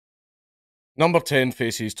Number 10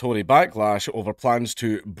 faces Tory backlash over plans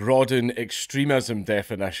to broaden extremism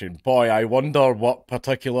definition. Boy, I wonder what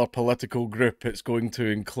particular political group it's going to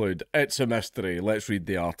include. It's a mystery. Let's read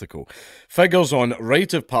the article. Figures on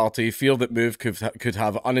right of party fear that move could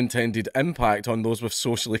have unintended impact on those with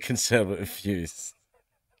socially conservative views.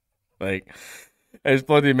 Like, it's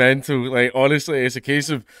bloody mental. Like, honestly, it's a case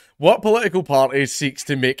of what political party seeks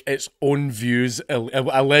to make its own views,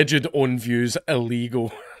 alleged own views,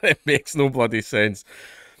 illegal. It makes no bloody sense.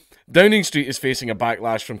 Downing Street is facing a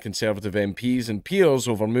backlash from Conservative MPs and peers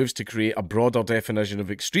over moves to create a broader definition of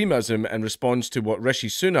extremism in response to what Rishi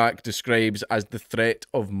Sunak describes as the threat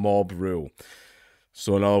of mob rule.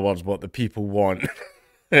 So, in other words, what the people want.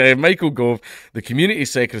 Michael Gove, the Community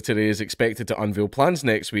Secretary, is expected to unveil plans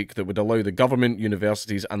next week that would allow the government,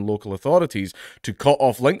 universities, and local authorities to cut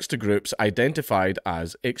off links to groups identified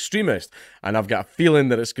as extremist. And I've got a feeling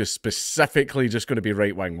that it's specifically just going to be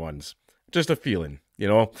right-wing ones. Just a feeling, you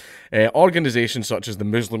know. Organisations such as the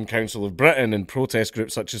Muslim Council of Britain and protest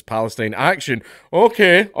groups such as Palestine Action.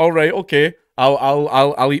 Okay, all right, okay.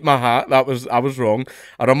 I'll eat my hat. I was wrong.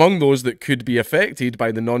 Are among those that could be affected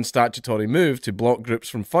by the non-statutory move to block groups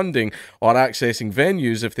from funding or accessing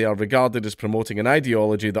venues if they are regarded as promoting an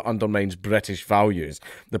ideology that undermines British values.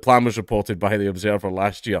 The plan was reported by the Observer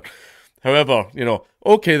last year. However, you know,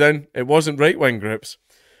 okay then, it wasn't right-wing groups,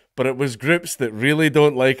 but it was groups that really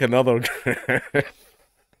don't like another group.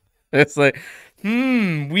 It's like,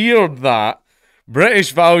 weird that.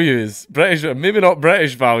 British values, maybe not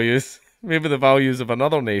British values, maybe the values of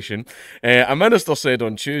another nation. A minister said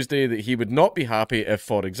on Tuesday that he would not be happy if,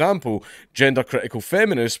 for example, gender-critical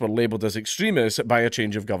feminists were labelled as extremists by a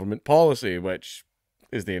change of government policy, which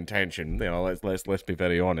is the intention. You know, let's be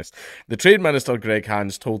very honest. The Trade Minister Greg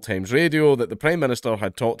Hands told Times Radio that the Prime Minister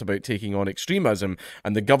had talked about taking on extremism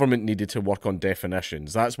and the government needed to work on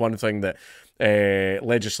definitions. That's one thing that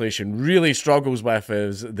legislation really struggles with,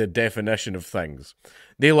 is the definition of things.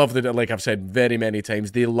 They love the, like I've said very many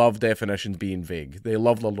times, they love definitions being vague. They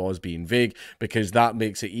love the laws being vague because that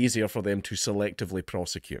makes it easier for them to selectively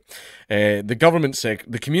prosecute.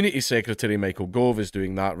 The Community Secretary Michael Gove is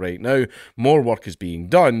doing that right now. More work is being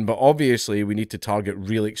done, but obviously we need to target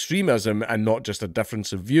real extremism and not just a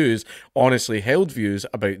difference of views, honestly held views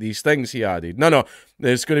about these things, he added. No,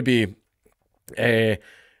 there's going to be...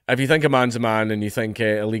 if you think a man's a man and you think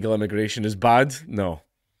illegal immigration is bad, no.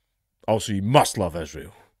 Also, you must love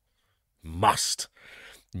Israel. Must.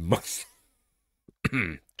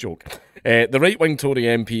 Joke. The right-wing Tory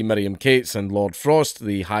MP Miriam Cates and Lord Frost,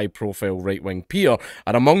 the high-profile right-wing peer,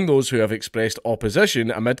 are among those who have expressed opposition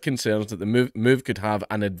amid concerns that the move could have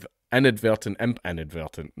an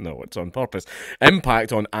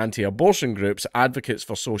impact on anti-abortion groups, advocates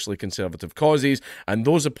for socially conservative causes, and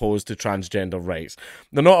those opposed to transgender rights.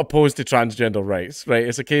 They're not opposed to transgender rights, right?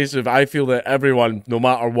 It's a case of, I feel that everyone, no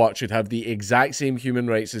matter what, should have the exact same human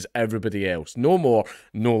rights as everybody else. No more,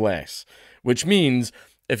 no less. Which means,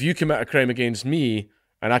 if you commit a crime against me,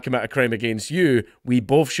 and I commit a crime against you, we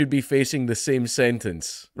both should be facing the same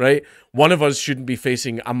sentence, right? One of us shouldn't be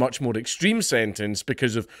facing a much more extreme sentence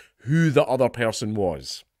because of who the other person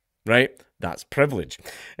was, right? That's privilege.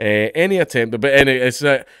 Any attempt, but anyway, it's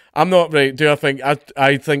I'm not right. Do I think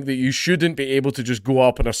I think that you shouldn't be able to just go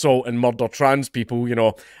up and assault and murder trans people? You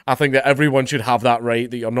know, I think that everyone should have that right.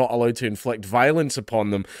 That you're not allowed to inflict violence upon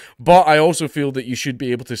them. But I also feel that you should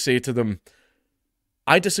be able to say to them,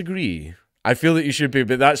 "I disagree." I feel that you should be,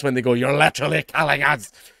 but that's when they go, "You're literally killing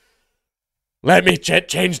us. Let me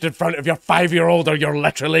changed in front of your 5-year-old, or you're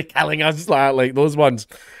literally killing us." Like those ones.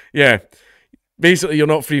 Yeah. Basically, you're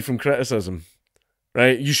not free from criticism,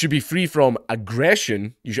 right? You should be free from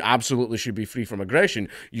aggression. You absolutely should be free from aggression.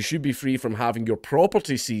 You should be free from having your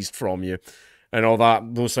property seized from you and all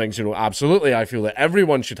that, those things, you know, absolutely. I feel that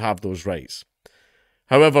everyone should have those rights.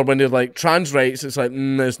 However, when they're like trans rights, it's like,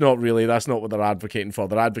 it's not really, that's not what they're advocating for.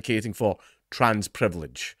 They're advocating for trans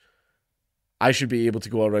privilege. I should be able to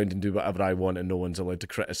go around and do whatever I want and no one's allowed to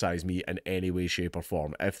criticise me in any way, shape or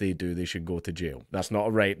form. If they do, they should go to jail. That's not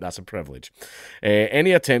a right, that's a privilege.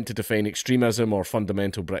 Any attempt to define extremism or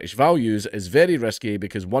fundamental British values is very risky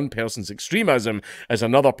because one person's extremism is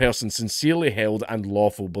another person's sincerely held and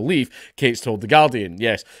lawful belief, Cates told The Guardian.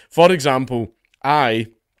 Yes, for example, I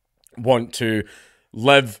want to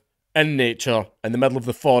live in nature in the middle of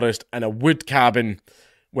the forest in a wood cabin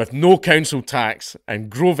with no council tax and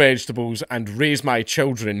grow vegetables and raise my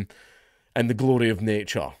children in the glory of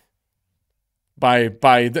nature. By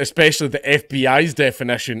especially the FBI's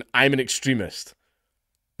definition, I'm an extremist.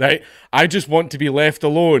 Right? I just want to be left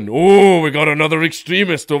alone. Oh, we got another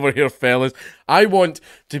extremist over here, fellas. I want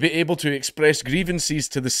to be able to express grievances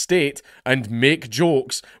to the state and make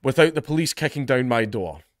jokes without the police kicking down my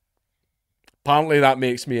door. Apparently that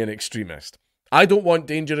makes me an extremist. I don't want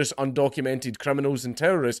dangerous, undocumented criminals and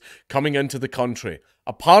terrorists coming into the country.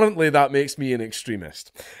 Apparently that makes me an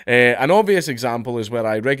extremist. An obvious example is where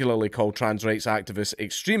I regularly call trans rights activists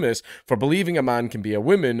extremists for believing a man can be a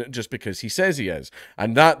woman just because he says he is,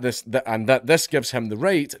 and that this gives him the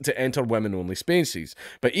right to enter women-only spaces.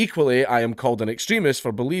 But equally, I am called an extremist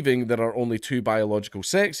for believing there are only two biological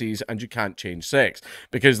sexes and you can't change sex,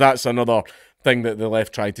 because that's another thing that the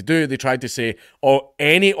left tried to do. They tried to say, oh,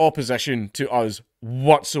 any opposition to us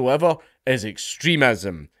whatsoever is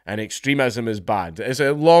extremism, and extremism is bad. It's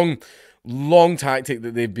a long tactic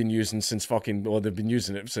that they've been using since they've been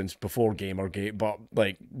using it since before Gamergate, but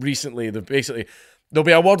like recently there'll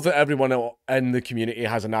be a word that everyone in the community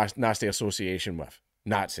has a nasty association with.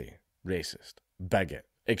 Nazi, racist, bigot,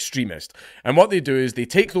 extremist. And what they do is they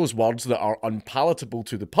take those words that are unpalatable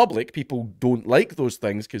to the public, people don't like those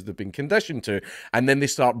things because they've been conditioned to, and then they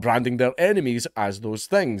start branding their enemies as those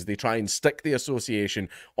things. They try and stick the association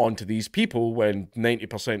onto these people when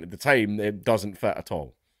 90% of the time it doesn't fit at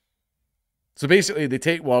all. So basically they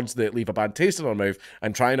take words that leave a bad taste in their mouth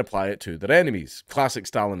and try and apply it to their enemies. Classic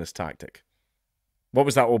Stalinist tactic. What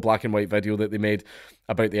was that old black and white video that they made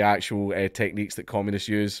about the actual techniques that communists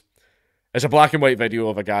use? It's a black and white video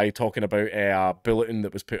of a guy talking about a bulletin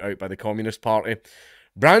that was put out by the Communist Party.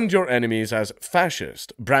 Brand your enemies as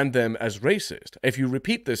fascist. Brand them as racist. If you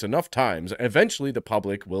repeat this enough times, eventually the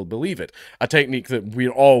public will believe it. A technique that we're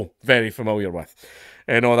all very familiar with.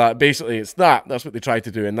 And all that. Basically, it's that. That's what they try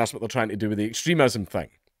to do, and that's what they're trying to do with the extremism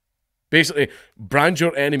thing. Basically, brand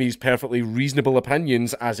your enemies' perfectly reasonable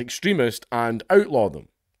opinions as extremist and outlaw them.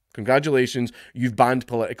 Congratulations, you've banned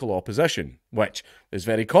political opposition, which is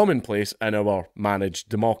very commonplace in our managed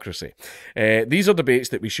democracy. These are debates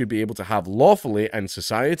that we should be able to have lawfully in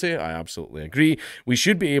society. I absolutely agree. We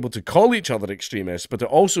should be able to call each other extremists, but it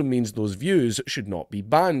also means those views should not be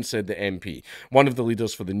banned, said the MP, one of the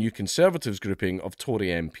leaders for the New Conservatives grouping of Tory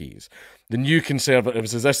MPs. The New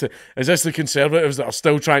Conservatives, is this the Conservatives that are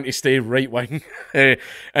still trying to stay right-wing?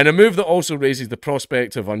 And a move that also raises the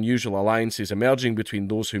prospect of unusual alliances emerging between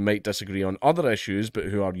those who might disagree on other issues but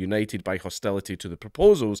who are united by hostility to the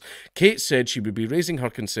proposals. Kate said she would be raising her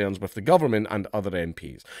concerns with the government and other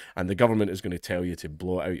MPs, and the government is going to tell you to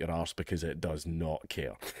blow it out your arse because it does not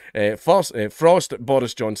care. Frost,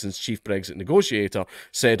 Boris Johnson's chief Brexit negotiator,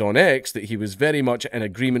 said on X that he was very much in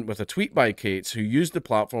agreement with a tweet by Cates, who used the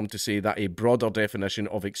platform to say that a broader definition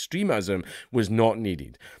of extremism was not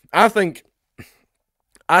needed. I think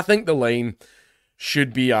the line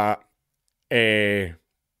should be at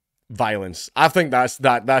violence. I think that's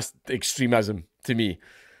extremism to me.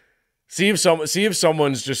 See if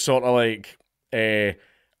someone's just sort of like,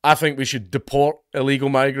 I think we should deport illegal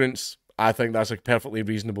migrants. I think that's a perfectly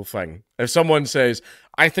reasonable thing. If someone says,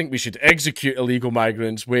 I think we should execute illegal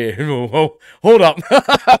migrants, wait, hold up,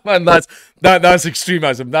 and that's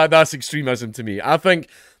extremism. That's extremism to me. I think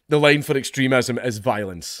the line for extremism is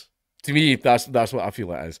violence. To me, that's what I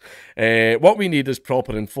feel it is. What we need is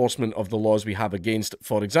proper enforcement of the laws we have against,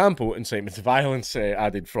 for example, incitement to violence,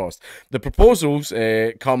 added Frost. The proposals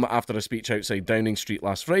come after a speech outside Downing Street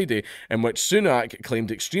last Friday, in which Sunak claimed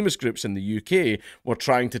extremist groups in the UK were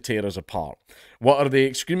trying to tear us apart. What are the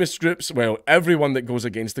extremist groups? Well, everyone that goes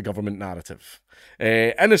against the government narrative.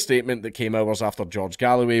 In a statement that came hours after George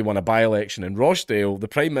Galloway won a by-election in Rochdale, the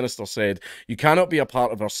Prime Minister said, "You cannot be a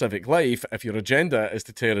part of our civic life if your agenda is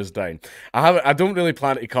to tear us down." I don't really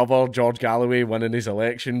plan to cover George Galloway winning his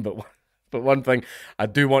election, but one thing I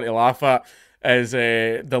do want to laugh at is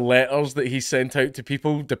the letters that he sent out to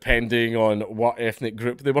people depending on what ethnic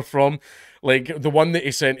group they were from. Like, the one that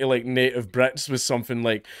he sent to, like, native Brits was something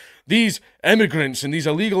like, these immigrants and these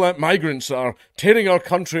illegal migrants are tearing our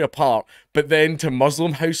country apart. But then to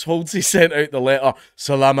Muslim households, he sent out the letter,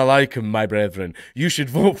 Salam alaikum, my brethren. You should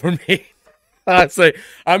vote for me. That's like,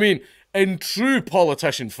 I mean, in true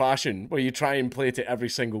politician fashion, where you try and play to every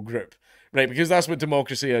single group. Right, because that's what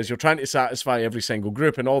democracy is. You're trying to satisfy every single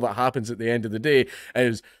group, and all that happens at the end of the day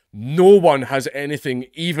is no one has anything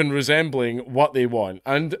even resembling what they want,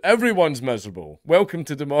 and everyone's miserable. Welcome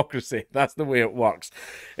to democracy. That's the way it works.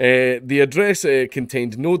 The address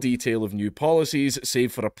contained no detail of new policies,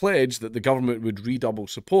 save for a pledge that the government would redouble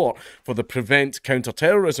support for the Prevent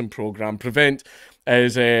counter-terrorism programme. Prevent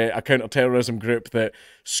is a counter-terrorism group that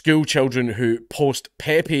school children who post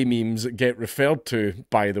Pepe memes get referred to,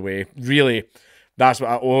 by the way. Really, that's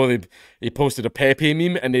what he posted a Pepe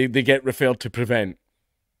meme and they get referred to Prevent.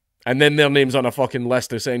 And then their name's on a fucking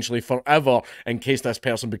list essentially forever in case this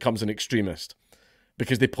person becomes an extremist.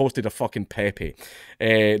 Because they posted a fucking Pepe.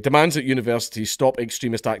 Demands that universities stop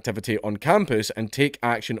extremist activity on campus and take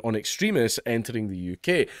action on extremists entering the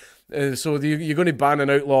UK. So you're going to ban and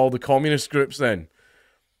outlaw all the communist groups then?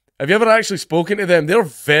 Have you ever actually spoken to them? They're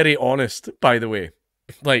very honest, by the way.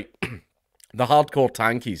 Like, the hardcore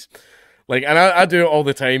tankies. Like, and I do it all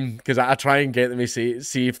the time because I try and get them to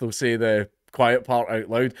see if they'll say the quiet part out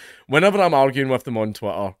loud. Whenever I'm arguing with them on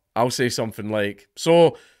Twitter, I'll say something like,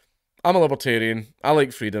 so, I'm a libertarian, I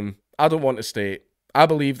like freedom, I don't want a state, I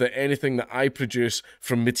believe that anything that I produce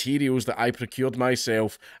from materials that I procured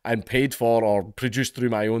myself and paid for or produced through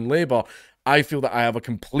my own labour, I feel that I have a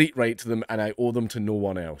complete right to them and I owe them to no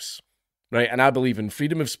one else. Right? And I believe in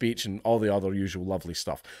freedom of speech and all the other usual lovely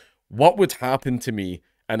stuff. What would happen to me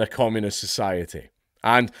in a communist society?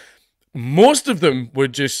 And most of them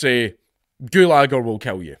would just say, Gulag or we'll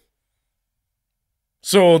kill you.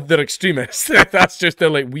 So they're extremists. That's just, they're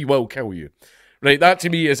like, we will kill you. Right, that to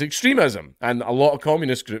me is extremism. And a lot of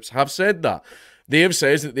communist groups have said that. They have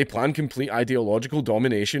said that they plan complete ideological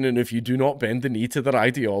domination, and if you do not bend the knee to their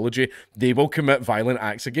ideology, they will commit violent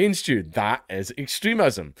acts against you. That is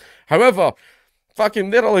extremism. However, fucking,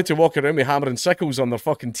 they're allowed to walk around with hammer and sickles on their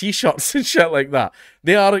fucking t-shirts and shit like that.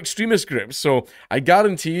 They are extremist groups, so I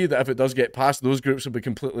guarantee you that if it does get passed, those groups will be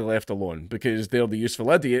completely left alone, because they're the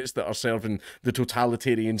useful idiots that are serving the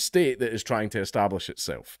totalitarian state that is trying to establish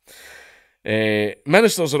itself.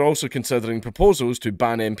 Ministers are also considering proposals to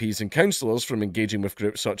ban MPs and councillors from engaging with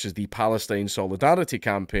groups such as the Palestine Solidarity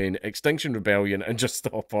Campaign, Extinction Rebellion, and Just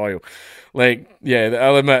Stop Oil. Like, yeah,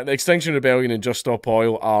 I'll admit, Extinction Rebellion and Just Stop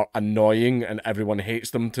Oil are annoying and everyone hates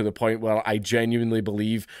them to the point where I genuinely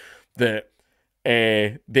believe that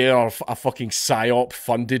they are a fucking psyop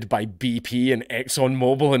funded by BP and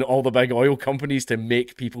ExxonMobil and all the big oil companies to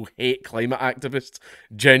make people hate climate activists.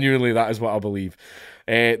 Genuinely, that is what I believe.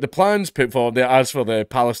 The plans put forward, as for the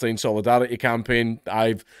Palestine Solidarity Campaign,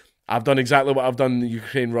 I've done exactly what I've done in the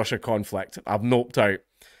Ukraine-Russia conflict. I've noped out.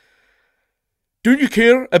 Don't you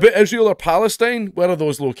care about Israel or Palestine? Where are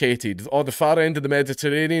those located? Oh, the far end of the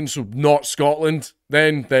Mediterranean, so not Scotland?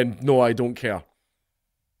 Then no, I don't care.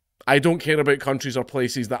 I don't care about countries or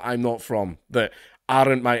places that I'm not from, that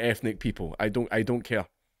aren't my ethnic people. I don't care.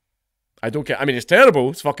 I don't care. I mean, it's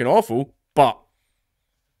terrible. It's fucking awful. But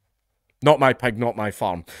not my pig, not my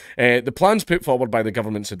farm. The plans put forward by the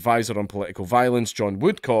government's advisor on political violence, John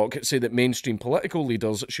Woodcock, say that mainstream political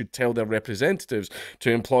leaders should tell their representatives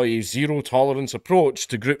to employ a zero-tolerance approach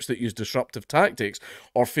to groups that use disruptive tactics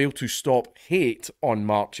or fail to stop hate on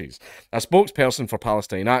marches. A spokesperson for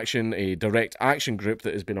Palestine Action, a direct action group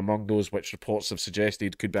that has been among those which reports have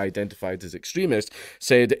suggested could be identified as extremist,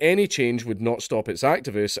 said any change would not stop its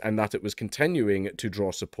activists and that it was continuing to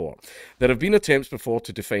draw support. There have been attempts before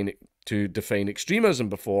to define extremism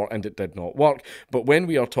before, and it did not work. But when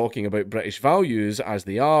we are talking about British values, as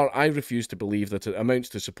they are, I refuse to believe that it amounts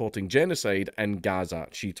to supporting genocide in Gaza,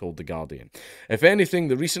 she told The Guardian. If anything,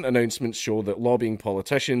 the recent announcements show that lobbying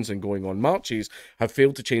politicians and going on marches have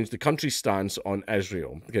failed to change the country's stance on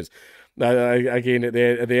Israel. Because, again, at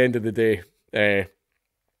the end of the day,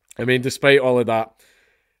 I mean, despite all of that,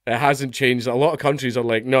 it hasn't changed. A lot of countries are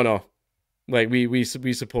like, no, like, we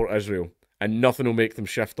support Israel. And nothing will make them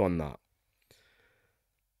shift on that.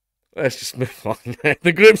 Let's just move on.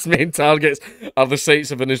 The group's main targets are the sites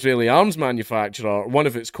of an Israeli arms manufacturer, one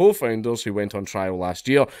of its co-founders who went on trial last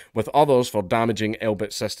year, with others for damaging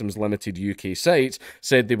Elbit Systems Limited UK sites,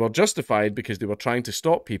 said they were justified because they were trying to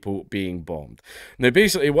stop people being bombed. Now,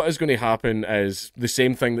 basically, what is going to happen is the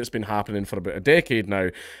same thing that's been happening for about a decade now,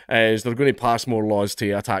 is they're going to pass more laws to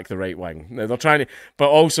attack the right wing. Now, they're trying to, but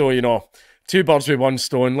also, you know, two birds with one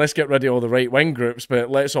stone. Let's get rid of all the right-wing groups, but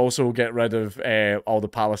let's also get rid of all the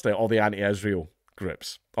Palestine, all the anti-Israel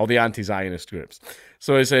groups, all the anti-Zionist groups.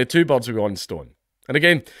 So it's two birds with one stone. And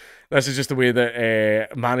again, this is just the way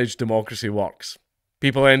that managed democracy works.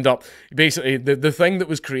 People end up, basically, the thing that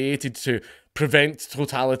was created to prevent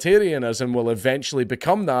totalitarianism will eventually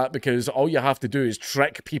become that, because all you have to do is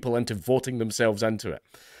trick people into voting themselves into it.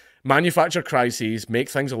 Manufacture crises, make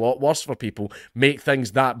things a lot worse for people, make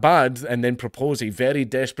things that bad, and then propose a very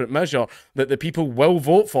desperate measure that the people will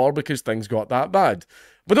vote for because things got that bad.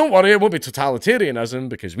 But don't worry, it won't be totalitarianism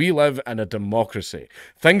because we live in a democracy.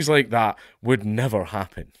 Things like that would never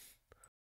happen.